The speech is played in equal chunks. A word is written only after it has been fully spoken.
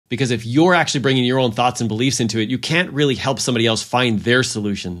Because if you're actually bringing your own thoughts and beliefs into it, you can't really help somebody else find their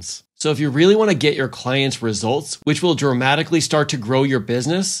solutions. So if you really want to get your clients results, which will dramatically start to grow your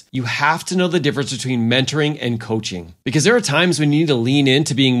business, you have to know the difference between mentoring and coaching. Because there are times when you need to lean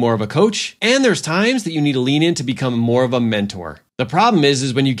into being more of a coach, and there's times that you need to lean in to become more of a mentor. The problem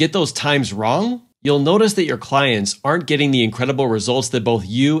is when you get those times wrong, you'll notice that your clients aren't getting the incredible results that both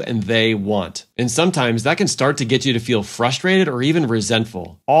you and they want. And sometimes that can start to get you to feel frustrated or even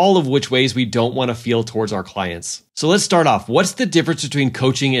resentful, all of which ways we don't want to feel towards our clients. So let's start off. What's the difference between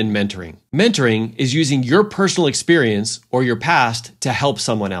coaching and mentoring? Mentoring is using your personal experience or your past to help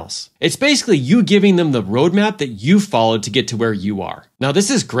someone else. It's basically you giving them the roadmap that you followed to get to where you are. Now,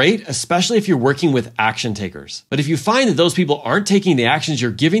 this is great, especially if you're working with action takers. But if you find that those people aren't taking the actions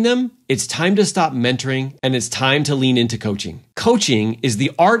you're giving them, it's time to stop mentoring and it's time to lean into coaching. Coaching is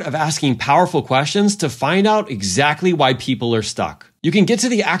the art of asking powerful questions to find out exactly why people are stuck. You can get to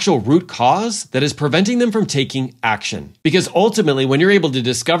the actual root cause that is preventing them from taking action. Because ultimately, when you're able to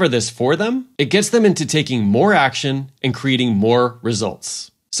discover this for them, it gets them into taking more action and creating more results.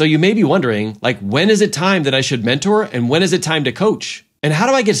 So you may be wondering, when is it time that I should mentor and when is it time to coach? And how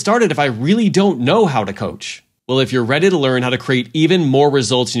do I get started if I really don't know how to coach? Well, if you're ready to learn how to create even more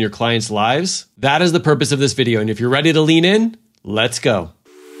results in your clients' lives, that is the purpose of this video. And if you're ready to lean in, let's go.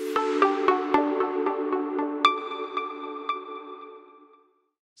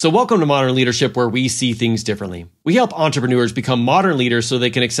 So welcome to Modern Leadership, where we see things differently. We help entrepreneurs become modern leaders so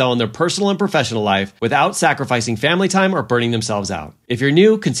they can excel in their personal and professional life without sacrificing family time or burning themselves out. If you're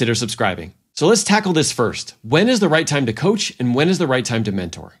new, consider subscribing. So let's tackle this first. When is the right time to coach and when is the right time to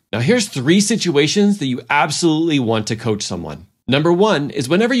mentor? Now here's 3 situations that you absolutely want to coach someone. Number 1 is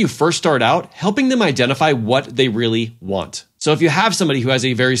whenever you first start out, helping them identify what they really want. So if you have somebody who has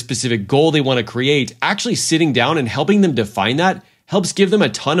a very specific goal they want to create, actually sitting down and helping them define that helps give them a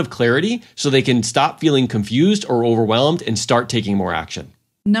ton of clarity so they can stop feeling confused or overwhelmed and start taking more action.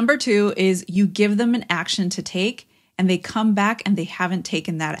 Number 2 is you give them an action to take and they come back and they haven't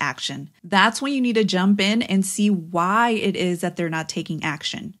taken that action. That's when you need to jump in and see why it is that they're not taking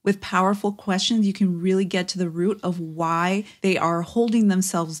action. With powerful questions, you can really get to the root of why they are holding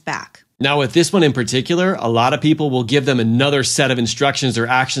themselves back. Now, with this one in particular, a lot of people will give them another set of instructions or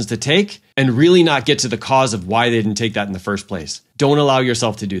actions to take and really not get to the cause of why they didn't take that in the first place. Don't allow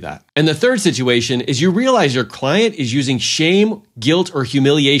yourself to do that. And the third situation is you realize your client is using shame, guilt, or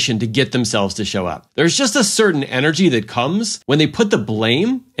humiliation to get themselves to show up. There's just a certain energy that comes when they put the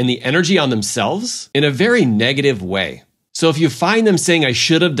blame and the energy on themselves in a very negative way. So if you find them saying, I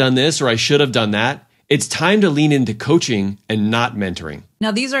should have done this or I should have done that, it's time to lean into coaching and not mentoring.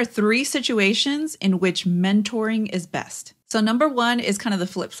 Now, these are 3 situations in which mentoring is best. So number 1 is kind of the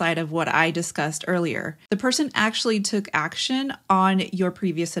flip side of what I discussed earlier. The person actually took action on your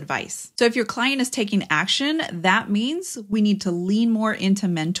previous advice. So if your client is taking action, that means we need to lean more into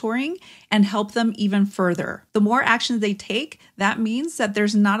mentoring and help them even further. The more actions they take, that means that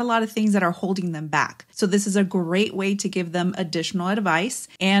there's not a lot of things that are holding them back. So this is a great way to give them additional advice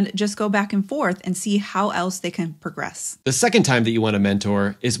and just go back and forth and see how else they can progress. The second time that you want to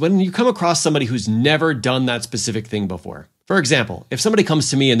mentor is when you come across somebody who's never done that specific thing before. For example, if somebody comes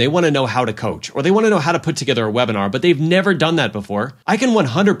to me and they want to know how to coach or they want to know how to put together a webinar, but they've never done that before, I can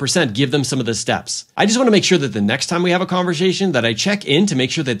 100% give them some of the steps. I just want to make sure that the next time we have a conversation that I check in to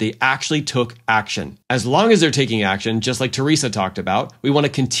make sure that they actually took action. As long as they're taking action, just like Teresa talked about, we want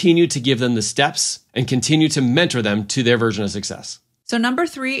to continue to give them the steps and continue to mentor them to their version of success. So number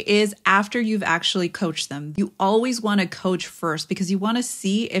 3 is after you've actually coached them. You always want to coach first because you want to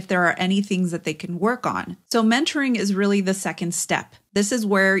see if there are any things that they can work on. So mentoring is really the second step. This is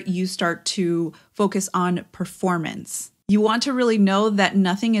where you start to focus on performance. You want to really know that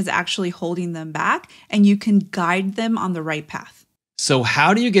nothing is actually holding them back and you can guide them on the right path. So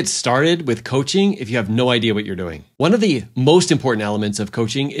how do you get started with coaching if you have no idea what you're doing? One of the most important elements of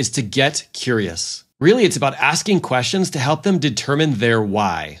coaching is to get curious. Really, it's about asking questions to help them determine their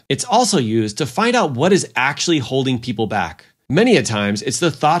why. It's also used to find out what is actually holding people back. Many a times, it's the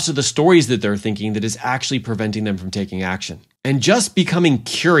thoughts or the stories that they're thinking that is actually preventing them from taking action. And just becoming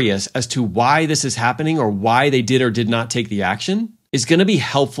curious as to why this is happening or why they did or did not take the action is going to be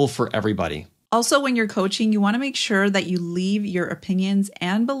helpful for everybody. Also, when you're coaching, you want to make sure that you leave your opinions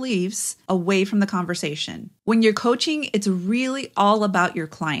and beliefs away from the conversation. When you're coaching, it's really all about your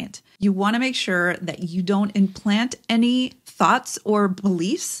client. You want to make sure that you don't implant any thoughts or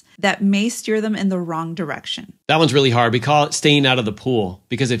beliefs that may steer them in the wrong direction. That one's really hard. We call it staying out of the pool,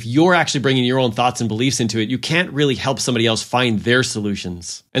 because if you're actually bringing your own thoughts and beliefs into it, you can't really help somebody else find their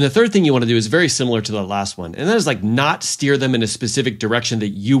solutions. And the third thing you want to do is very similar to the last one, and that is like not steer them in a specific direction that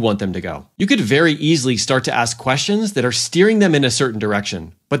you want them to go. You could very easily start to ask questions that are steering them in a certain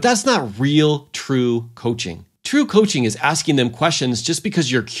direction, but that's not real, true coaching. True coaching is asking them questions just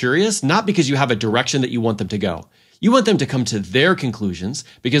because you're curious, not because you have a direction that you want them to go. You want them to come to their conclusions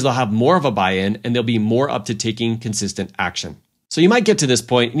because they'll have more of a buy-in and they'll be more up to taking consistent action. So you might get to this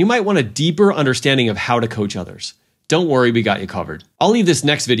point and you might want a deeper understanding of how to coach others. Don't worry, we got you covered. I'll leave this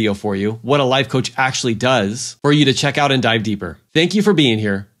next video for you, what a life coach actually does, for you to check out and dive deeper. Thank you for being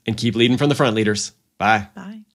here, and keep leading from the front, leaders. Bye. Bye.